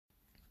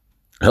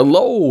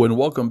Hello and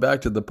welcome back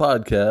to the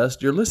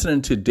podcast. You're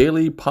listening to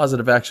Daily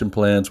Positive Action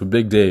Plans with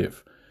Big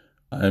Dave.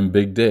 I'm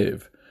Big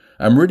Dave.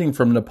 I'm reading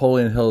from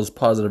Napoleon Hill's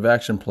Positive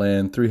Action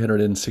Plan,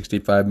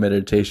 365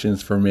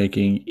 Meditations for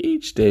Making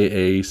Each Day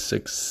a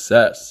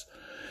Success.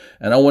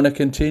 And I want to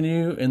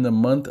continue in the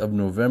month of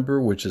November,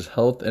 which is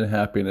health and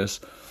happiness.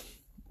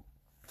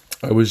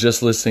 I was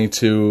just listening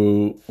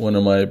to one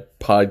of my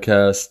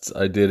podcasts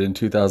I did in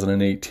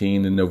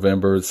 2018 in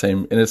November,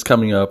 and it's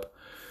coming up.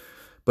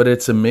 But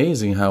it's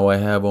amazing how I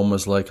have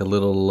almost like a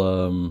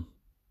little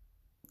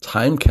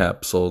time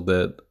capsule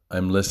that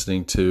I'm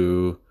listening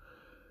to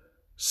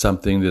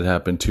something that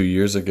happened 2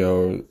 years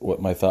ago,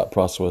 what my thought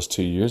process was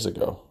 2 years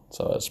ago.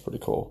 So that's pretty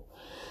cool.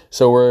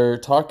 So we're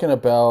talking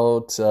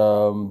about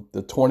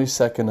the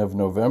 22nd of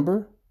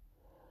November.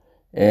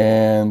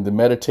 And the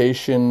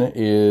meditation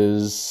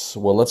is,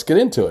 well, let's get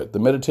into it. The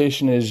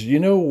meditation is, you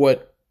know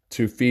what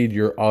to feed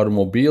your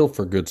automobile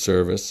for good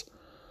service.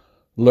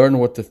 Learn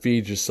what to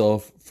feed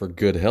yourself for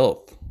good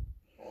health.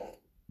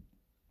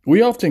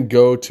 We often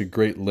go to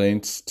great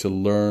lengths to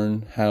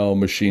learn how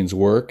machines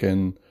work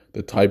and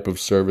the type of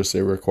service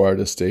they require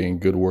to stay in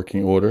good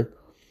working order.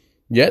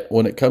 Yet,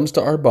 when it comes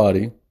to our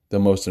body, the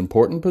most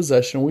important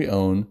possession we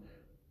own,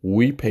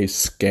 we pay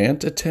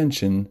scant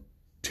attention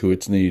to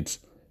its needs.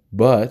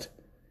 But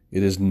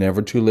it is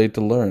never too late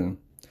to learn.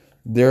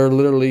 There are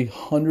literally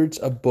hundreds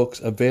of books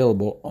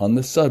available on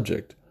the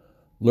subject.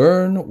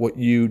 Learn what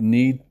you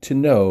need to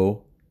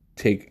know,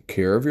 take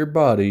care of your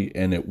body,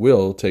 and it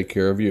will take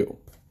care of you.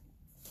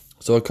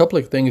 So a couple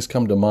of things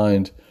come to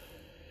mind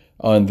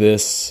on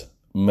this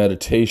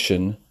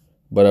meditation,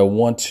 but I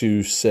want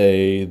to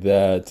say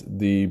that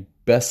the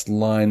best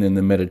line in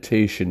the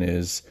meditation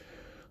is,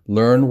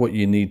 learn what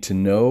you need to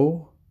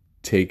know,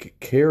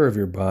 take care of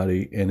your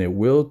body, and it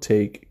will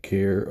take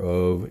care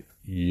of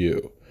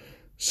you.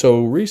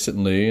 So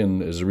recently,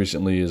 and as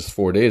recently as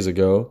 4 days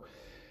ago,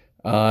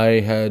 I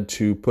had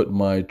to put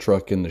my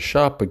truck in the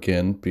shop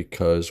again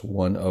because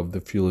one of the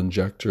fuel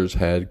injectors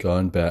had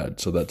gone bad.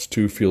 So that's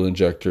 2 fuel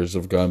injectors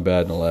have gone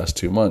bad in the last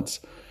 2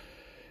 months.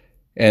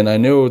 And I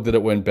know that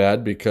it went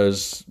bad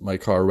because my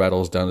car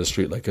rattles down the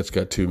street like it's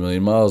got 2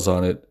 million miles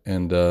on it,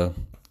 and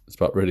it's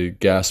about ready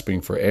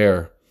gasping for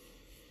air.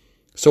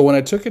 So when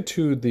I took it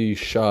to the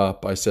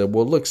shop, I said,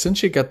 well, look,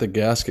 since you got the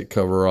gasket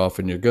cover off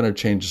and you're going to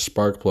change the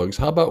spark plugs,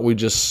 how about we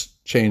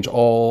just change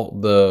all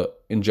the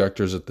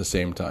injectors at the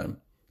same time,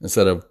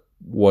 instead of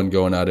one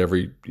going out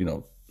every,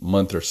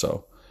 month or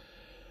so.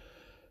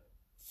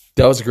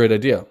 That was a great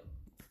idea.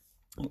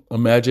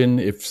 Imagine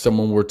if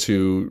someone were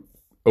to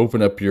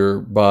open up your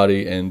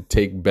body and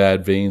take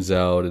bad veins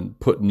out and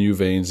put new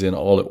veins in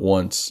all at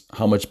once.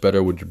 How much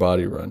better would your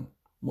body run?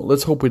 Well,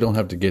 let's hope we don't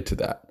have to get to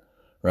that,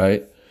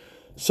 right?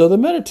 So the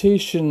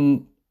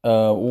meditation,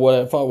 what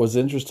I thought was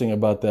interesting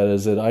about that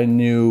is that I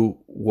knew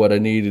what I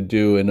needed to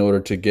do in order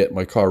to get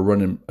my car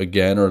running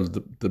again, or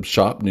the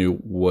shop knew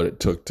what it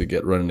took to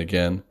get running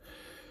again.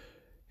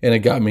 And it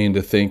got me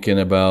into thinking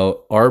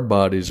about our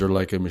bodies are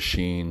like a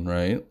machine,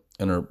 right?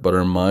 But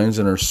our minds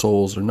and our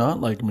souls are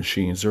not like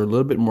machines. They're a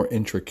little bit more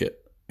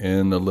intricate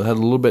and had a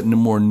little bit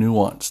more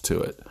nuance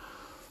to it.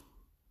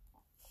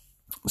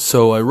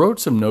 So I wrote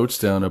some notes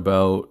down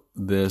about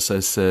this.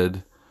 I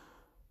said,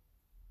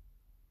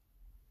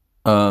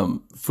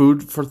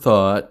 food for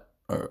thought,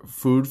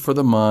 food for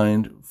the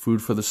mind,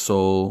 food for the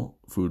soul,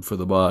 food for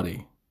the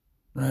body,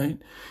 right?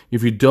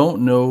 If you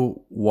don't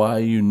know why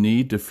you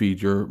need to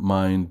feed your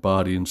mind,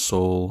 body, and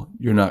soul,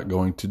 you're not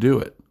going to do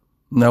it.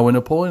 Now, when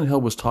Napoleon Hill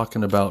was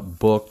talking about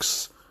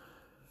books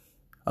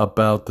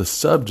about the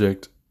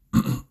subject,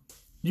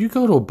 you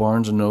go to a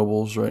Barnes &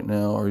 Nobles right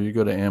now, or you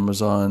go to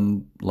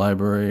Amazon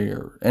library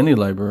or any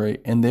library,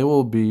 and there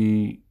will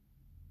be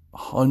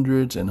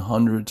hundreds and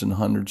hundreds and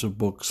hundreds of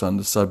books on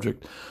the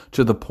subject,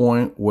 to the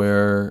point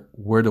where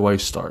do I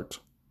start,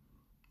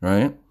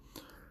 right?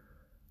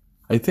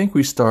 I think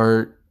we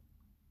start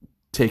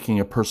taking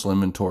a personal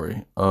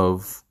inventory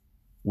of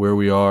where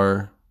we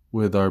are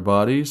with our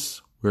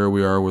bodies, where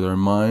we are with our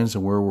minds,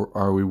 and where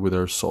are we with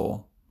our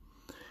soul,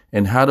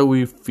 and how do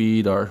we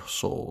feed our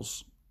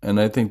souls. And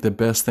I think the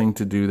best thing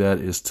to do that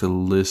is to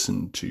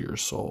listen to your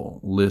soul,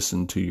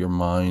 listen to your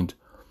mind,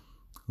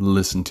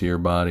 listen to your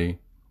body.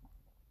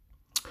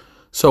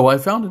 So I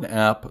found an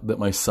app that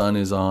my son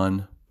is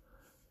on.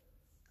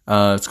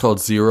 It's called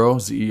Zero,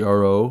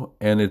 Zero,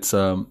 and it's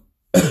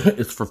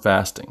it's for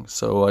fasting.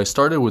 So I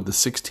started with the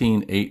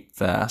 16-8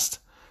 fast.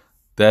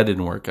 That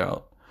didn't work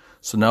out.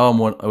 So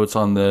now it's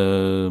on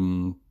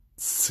the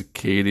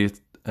circadian.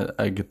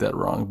 I get that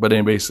wrong, but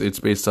anyway, it's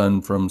based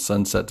on from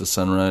sunset to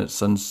sunrise,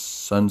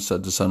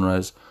 sunset to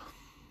sunrise,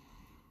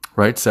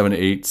 right? 7 to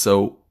 8.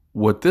 So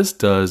what this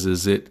does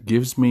is it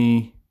gives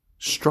me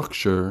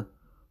structure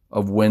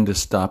of when to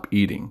stop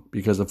eating,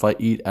 because if I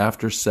eat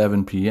after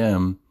 7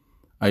 p.m.,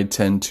 I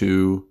tend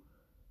to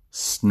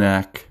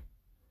snack,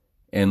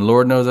 and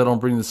Lord knows I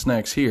don't bring the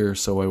snacks here,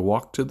 so I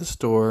walk to the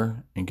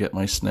store and get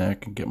my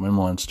snack and get my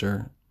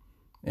Monster,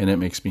 and it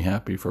makes me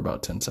happy for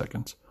about 10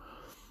 seconds.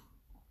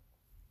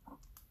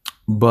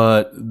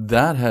 But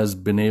that has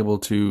been able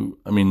to,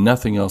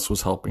 nothing else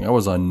was helping. I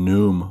was on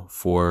Noom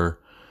for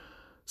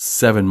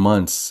 7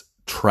 months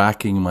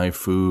tracking my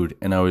food,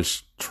 and I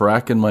was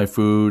tracking my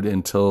food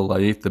until I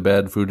ate the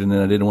bad food, and then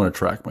I didn't want to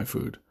track my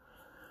food.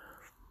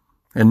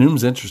 And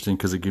Noom's interesting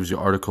because it gives you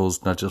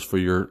articles not just for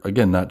your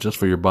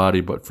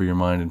body, but for your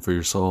mind and for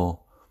your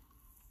soul.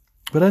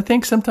 But I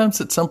think sometimes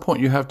at some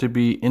point you have to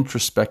be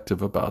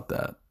introspective about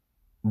that.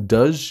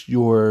 Does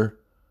your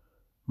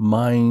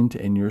mind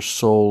and your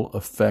soul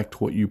affect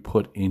what you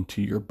put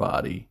into your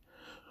body?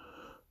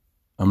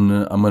 I'm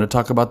gonna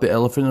talk about the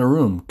elephant in the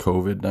room,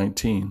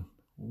 COVID-19.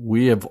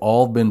 We have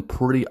all been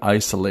pretty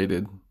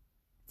isolated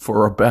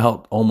for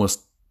about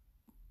almost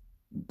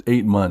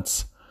 8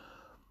 months.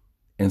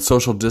 And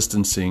social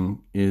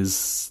distancing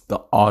is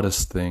the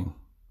oddest thing,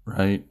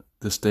 right?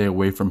 To stay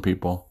away from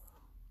people.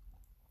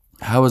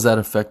 How is that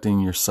affecting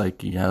your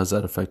psyche? How is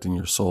that affecting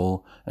your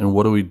soul? And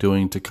what are we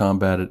doing to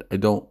combat it? I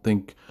don't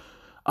think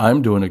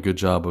I'm doing a good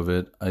job of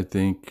it. I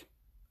think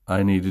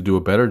I need to do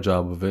a better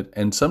job of it.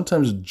 And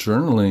sometimes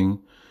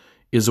journaling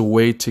is a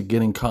way to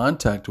get in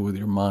contact with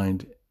your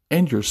mind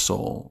and your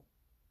soul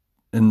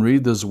and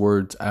read those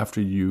words after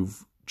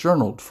you've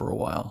journaled for a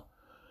while.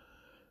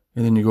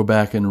 And then you go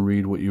back and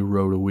read what you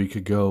wrote a week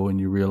ago and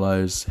you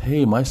realize,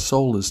 hey, my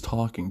soul is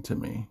talking to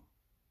me.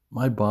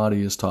 My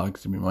body is talking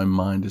to me. My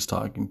mind is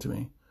talking to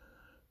me.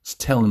 It's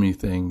telling me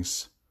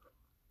things.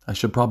 I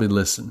should probably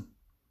listen,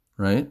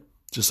 right?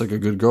 Just like a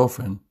good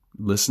girlfriend.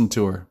 Listen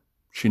to her.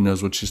 She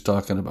knows what she's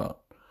talking about.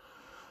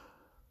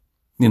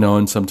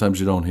 And sometimes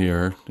you don't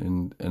hear,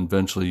 and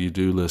eventually you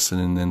do listen,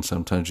 and then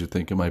sometimes you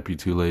think it might be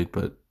too late,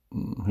 but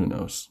who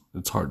knows?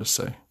 It's hard to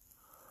say.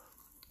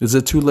 Is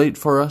it too late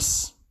for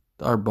us?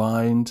 Our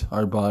mind,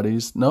 our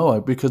bodies?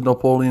 No, because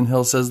Napoleon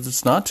Hill says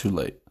it's not too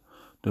late.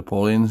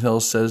 Napoleon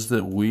Hill says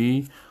that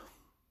we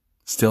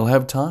still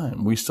have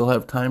time. We still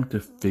have time to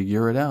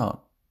figure it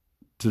out,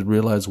 to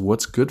realize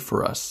what's good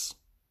for us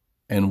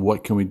and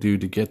what can we do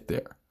to get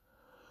there.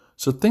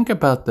 So think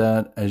about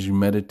that as you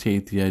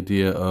meditate the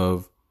idea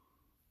of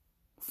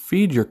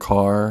feed your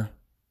car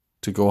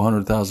to go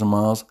 100,000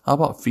 miles. How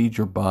about feed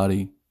your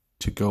body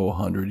to go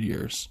 100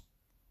 years?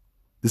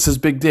 This is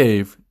Big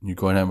Dave, and you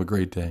go and have a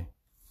great day.